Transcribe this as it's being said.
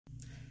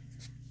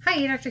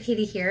Hi, Dr.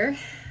 Katie here.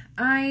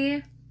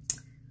 I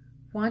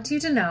want you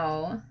to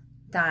know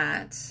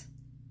that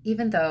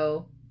even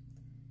though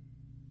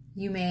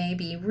you may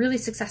be really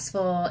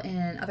successful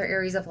in other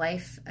areas of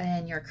life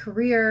and your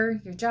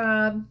career, your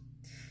job,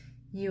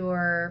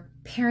 your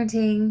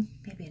parenting,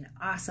 maybe an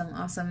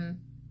awesome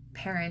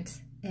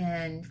parent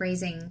and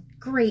raising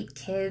great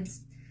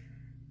kids,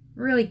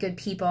 really good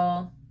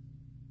people,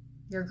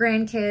 your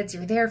grandkids,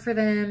 you're there for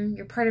them,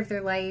 you're part of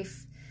their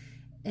life.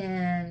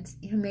 And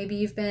maybe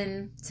you've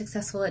been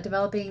successful at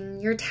developing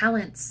your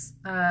talents,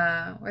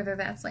 whether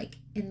that's like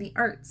in the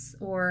arts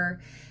or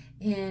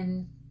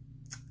in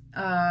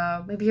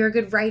maybe you're a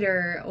good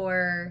writer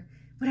or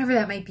whatever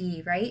that might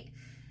be, right?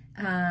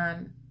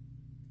 And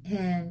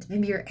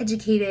maybe you're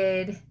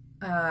educated,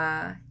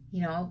 got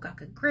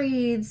good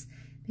grades.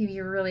 Maybe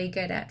you're really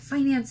good at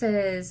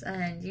finances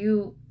and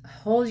you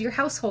hold your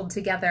household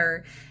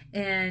together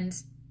and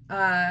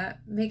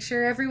make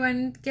sure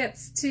everyone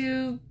gets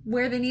to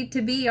where they need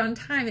to be on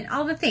time and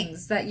all the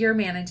things that you're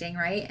managing,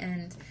 right?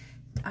 And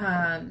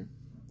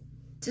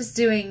just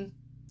doing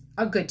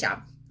a good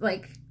job.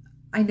 Like,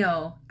 I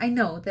know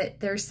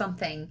that there's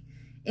something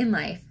in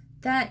life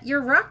that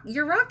you're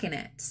rocking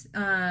it.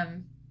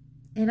 And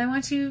I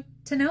want you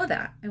to know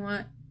that. I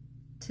want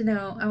you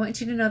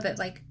to know that,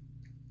 like,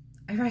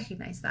 I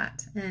recognize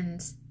that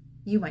and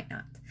you might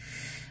not.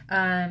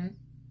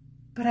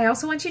 But I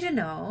also want you to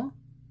know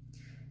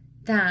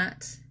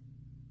that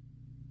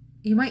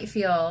you might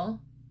feel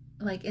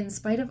like, in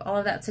spite of all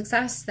of that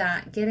success,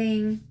 that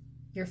getting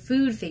your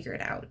food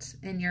figured out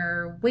and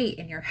your weight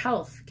and your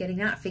health, getting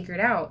that figured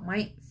out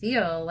might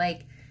feel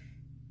like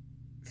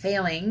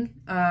failing,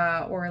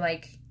 or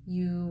like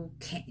you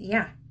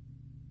can't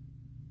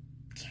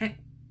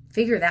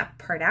figure that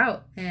part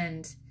out.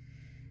 And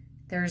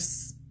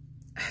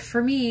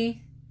for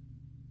me,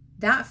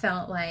 that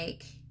felt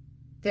like,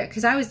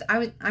 because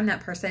I'm that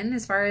person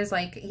as far as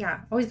like,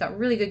 always got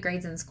really good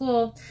grades in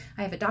school.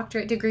 I have a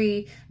doctorate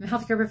degree. I'm a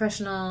healthcare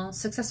professional,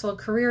 successful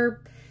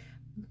career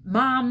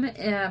mom,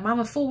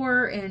 mom of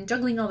 4, and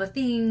juggling all the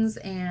things.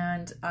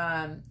 And,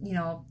 I'm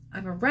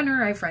a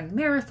runner. I've run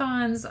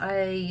marathons.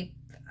 I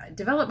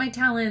develop my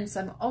talents.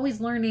 I'm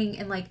always learning.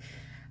 And like,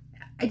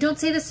 I don't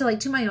say this to like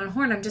toot my own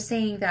horn. I'm just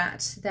saying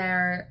that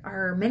there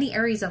are many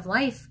areas of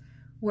life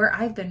where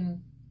I've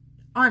been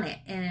on it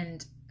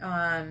and,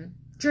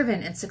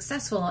 driven and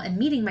successful and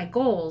meeting my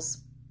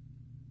goals.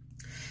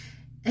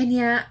 And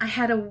yet I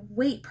had a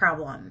weight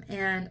problem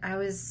and I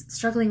was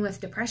struggling with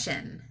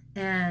depression,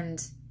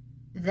 and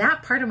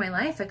that part of my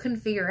life I couldn't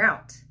figure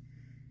out.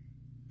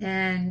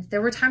 And there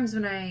were times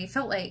when I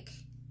felt like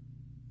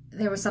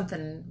there was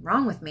something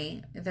wrong with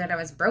me, that I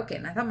was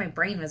broken. I thought my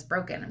brain was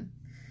broken.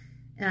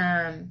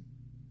 And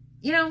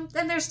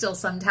there's still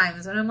some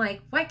times when I'm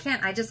like, why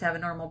can't I just have a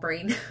normal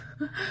brain?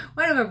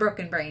 Why do I have a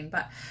broken brain?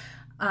 But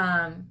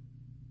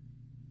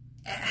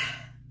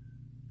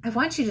I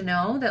want you to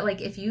know that,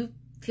 like, if you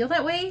feel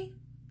that way,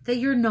 that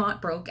you're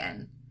not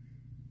broken.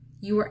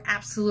 You are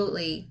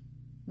absolutely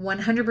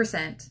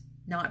 100%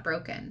 not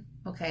broken,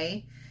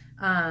 okay?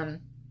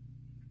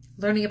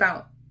 Learning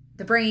about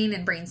the brain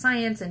and brain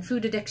science and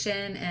food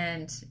addiction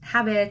and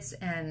habits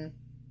and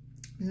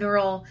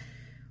neural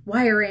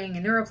wiring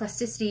and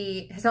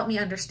neuroplasticity has helped me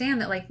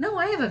understand that, like, no,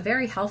 I have a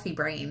very healthy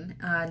brain,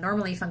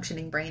 normally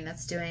functioning brain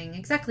that's doing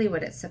exactly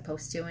what it's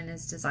supposed to and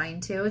is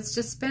designed to. It's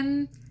just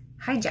been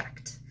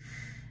hijacked.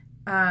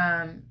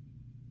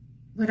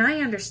 When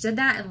I understood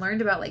that and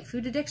learned about like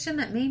food addiction,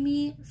 that made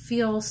me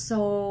feel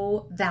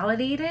so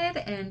validated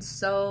and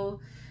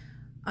so,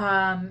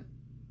 not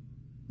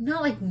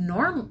like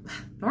normalized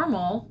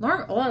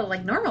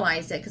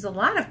it, because a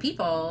lot of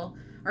people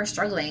are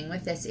struggling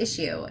with this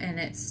issue, and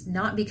it's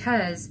not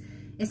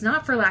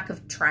for lack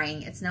of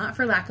trying. It's not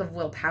for lack of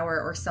willpower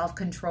or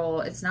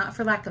self-control. It's not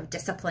for lack of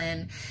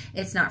discipline.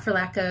 It's not for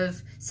lack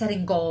of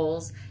setting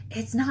goals.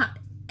 It's not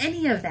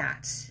any of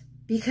that,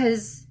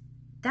 because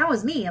that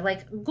was me,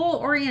 like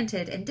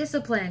goal-oriented and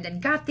disciplined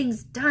and got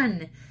things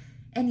done.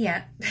 And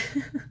yet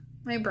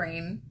my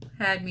brain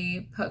had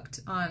me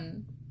hooked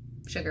on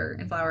sugar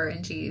and flour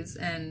and cheese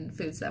and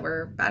foods that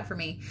were bad for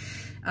me.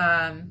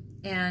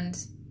 And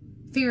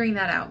figuring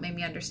that out made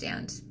me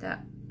understand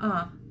that,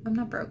 I'm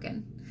not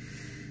broken.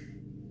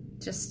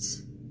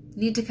 Just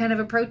need to kind of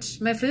approach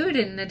my food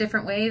in a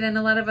different way than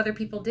a lot of other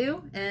people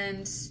do,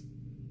 and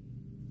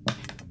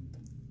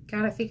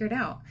got it figured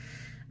out.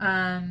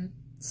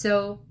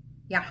 So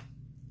yeah,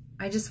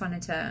 I just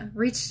wanted to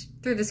reach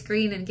through the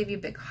screen and give you a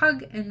big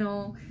hug and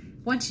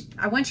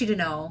I want you to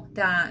know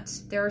that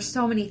there are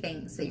so many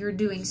things that you're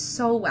doing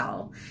so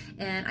well,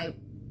 and I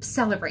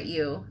celebrate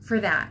you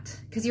for that,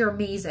 because you're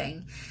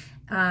amazing.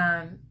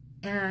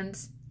 And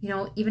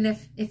even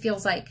if it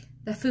feels like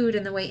the food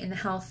and the weight and the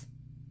health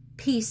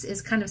piece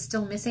is kind of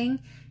still missing,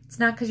 it's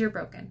not because you're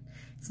broken.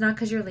 It's not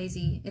because you're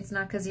lazy. It's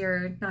not because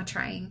you're not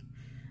trying.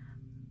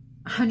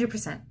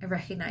 100% I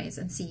recognize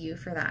and see you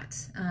for that.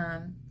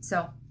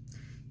 So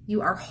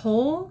you are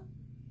whole,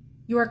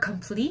 you are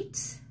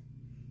complete,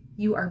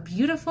 you are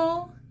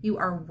beautiful, you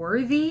are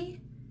worthy,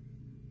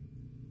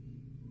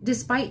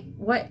 despite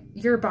what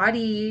your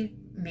body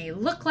may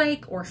look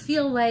like or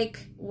feel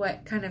like,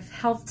 what kind of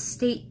health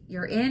state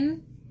you're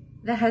in,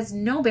 that has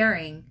no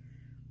bearing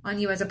on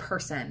you as a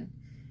person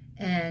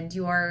and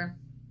your,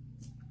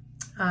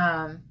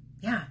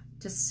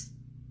 just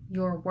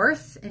your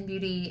worth and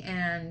beauty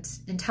and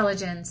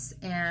intelligence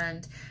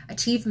and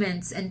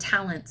achievements and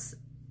talents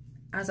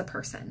as a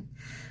person.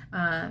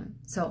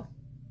 So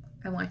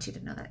I want you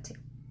to know that too.